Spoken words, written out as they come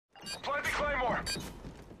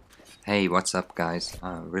Hey, what's up guys?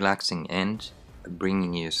 Relaxing End,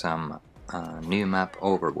 bringing you some new map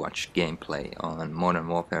Overwatch gameplay on Modern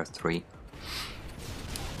Warfare 3.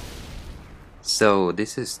 So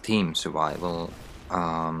this is team survival.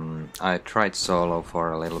 I tried solo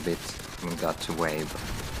for a little bit, we got to wave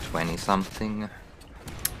 20 something,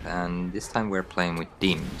 and this time we're playing with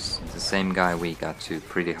Dims, the same guy we got to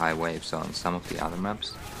pretty high waves on some of the other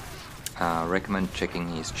maps. Recommend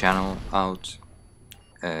checking his channel out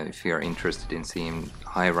if you're interested in seeing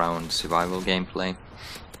high round survival gameplay.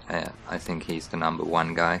 I think he's the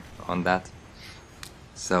 #1 guy on that.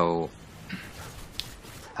 So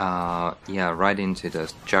yeah, right into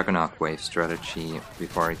the Juggernaut wave strategy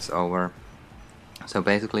before it's over. So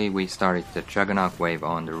basically we started the Juggernaut wave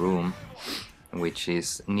on the room, which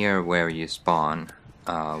is near where you spawn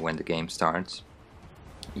when the game starts.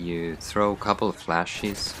 You throw a couple of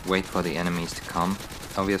flashes, wait for the enemies to come.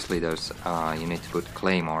 Obviously those you need to put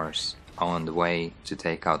claymores on the way to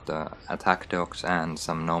take out the attack dogs and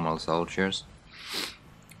some normal soldiers.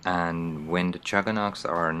 And when the Juggernauts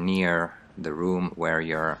are near the room where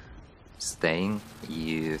you're staying,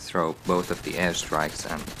 you throw both of the airstrikes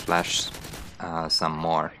and flash some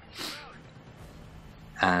more.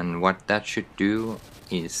 And what that should do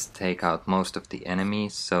is take out most of the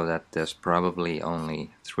enemies, so that there's probably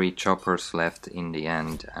only 3 choppers left in the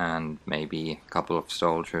end, and maybe a couple of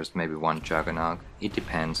soldiers, maybe 1 Juggernaut. It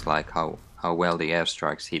depends like how well the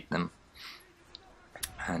airstrikes hit them.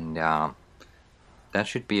 And that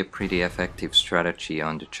should be a pretty effective strategy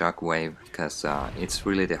on the Jug wave, because it's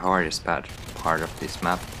really the hardest part of this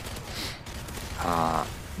map.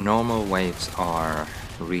 Normal waves are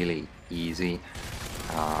really easy.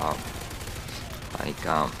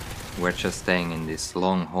 We're just staying in this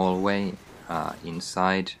long hallway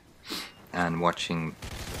inside and watching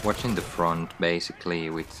the front basically,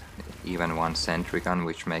 with even 1 sentry gun,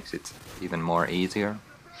 which makes it even more easier.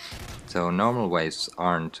 So normal waves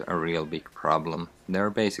aren't a real big problem. They're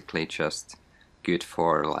basically just good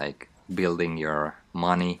for like building your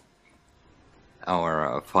money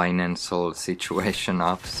or financial situation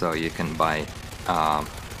up, so you can buy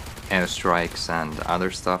airstrikes and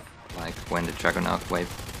other stuff like when the Juggernaut wave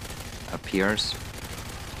appears.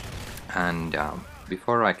 And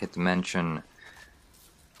before I get to mention,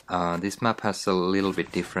 this map has a little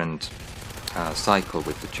bit different cycle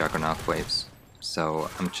with the Juggernaut waves. So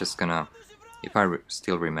I'm just gonna, if I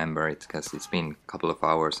still remember it, because it's been a couple of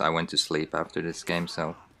hours, I went to sleep after this game,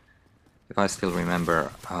 so if I still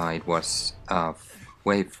remember, it was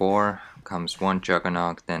wave 4 comes 1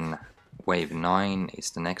 Juggernaut, then wave 9 is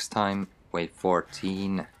the next time, wave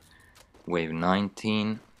 14, wave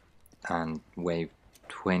 19, and wave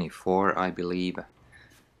 24, I believe.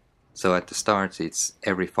 So at the start it's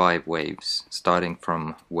every 5 waves, starting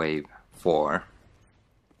from wave 4.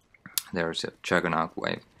 There's a Juggernaut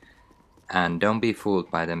wave. And don't be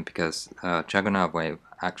fooled by them, because Juggernaut wave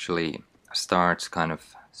actually starts kind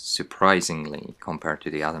of surprisingly compared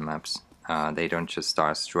to the other maps. They don't just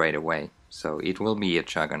start straight away. So it will be a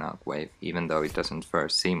Juggernaut wave, even though it doesn't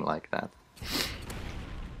first seem like that.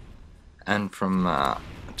 And from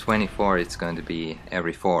 24 it's going to be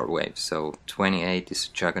every 4 waves. So 28 is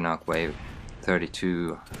a Juggernaut wave,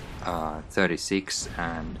 32, 36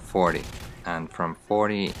 and 40. And from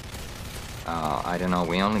 40, I don't know,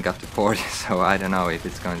 we only got to 40, so I don't know if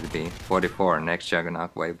it's going to be 44 next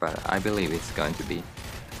Juggernaut wave, but I believe it's going to be.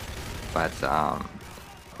 But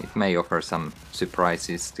it may offer some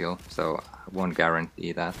surprises still, so I won't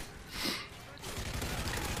guarantee that.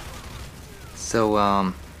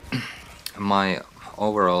 So my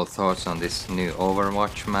overall thoughts on this new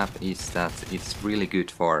Overwatch map is that it's really good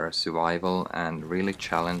for survival and really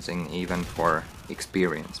challenging even for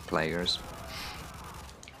experienced players.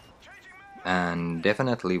 And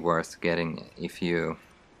definitely worth getting if you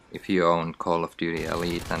own Call of Duty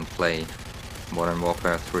Elite and play Modern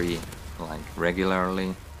Warfare 3 like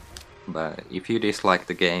regularly. But if you dislike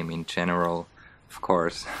the game in general, of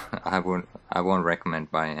course, I won't recommend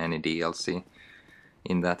buying any DLC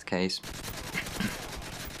in that case.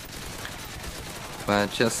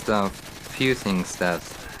 But just a few things that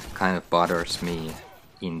kind of bothers me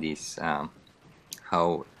in this,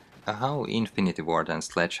 how Infinity Ward and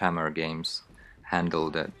Sledgehammer games handle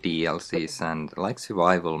the DLCs and like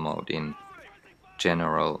survival mode in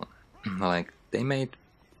general. Like, they made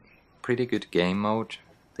pretty good game mode.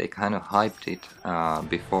 They kind of hyped it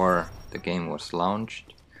before the game was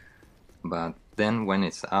launched, but then when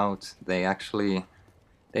it's out, they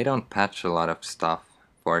don't patch a lot of stuff.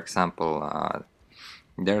 For example,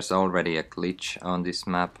 there's already a glitch on this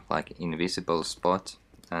map, like invisible spot,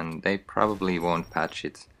 and they probably won't patch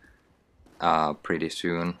it pretty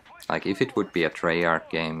soon. Like if it would be a Treyarch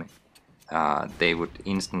game, they would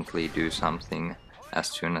instantly do something as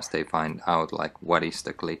soon as they find out like what is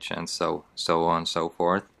the glitch and so on and so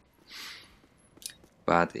forth.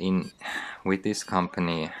 But with this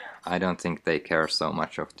company, I don't think they care so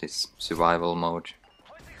much of this survival mode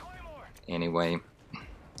anyway.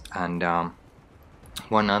 And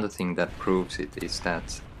one other thing that proves it is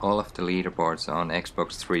that all of the leaderboards on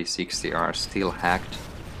Xbox 360 are still hacked.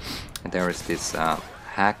 There is this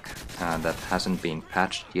hack that hasn't been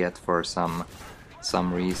patched yet for some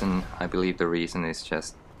reason. I believe the reason is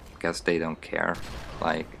just because they don't care.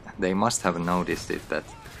 Like, they must have noticed it, that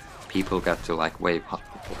people got to like wave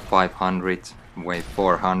 500, wave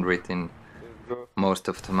 400 in most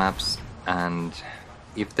of the maps, and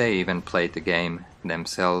if they even played the game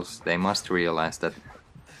themselves, they must realize that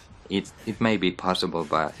it may be possible,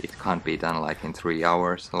 but it can't be done like in 3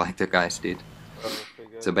 hours like the guys did.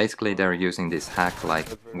 So basically they're using this hack like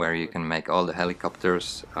where you can make all the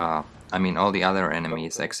helicopters, I mean all the other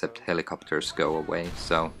enemies except helicopters go away,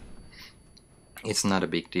 so it's not a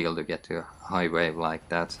big deal to get to a high wave like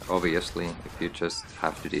that, obviously, if you just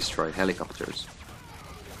have to destroy helicopters.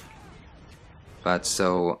 But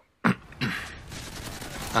so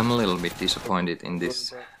I'm a little bit disappointed in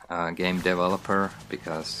this game developer,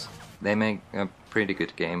 because they make a pretty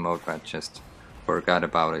good game mode but just forgot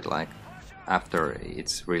about it like after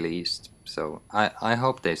it's released. So I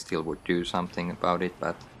hope they still would do something about it,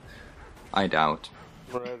 but I doubt.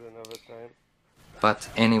 But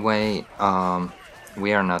anyway,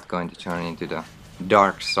 we are not going to turn into the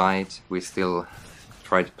dark side. We still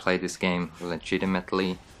try to play this game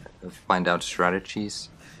legitimately, find out strategies.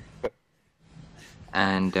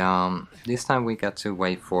 And this time we got to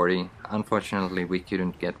wave 40. Unfortunately we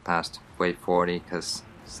couldn't get past wave 40 because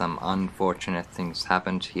some unfortunate things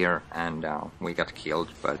happened here and we got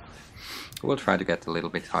killed, but we'll try to get a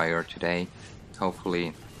little bit higher today.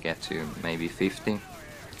 Hopefully get to maybe 50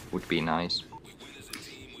 would be nice.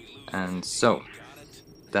 And so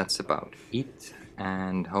that's about it,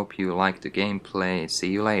 and hope you liked the gameplay.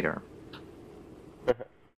 See you later.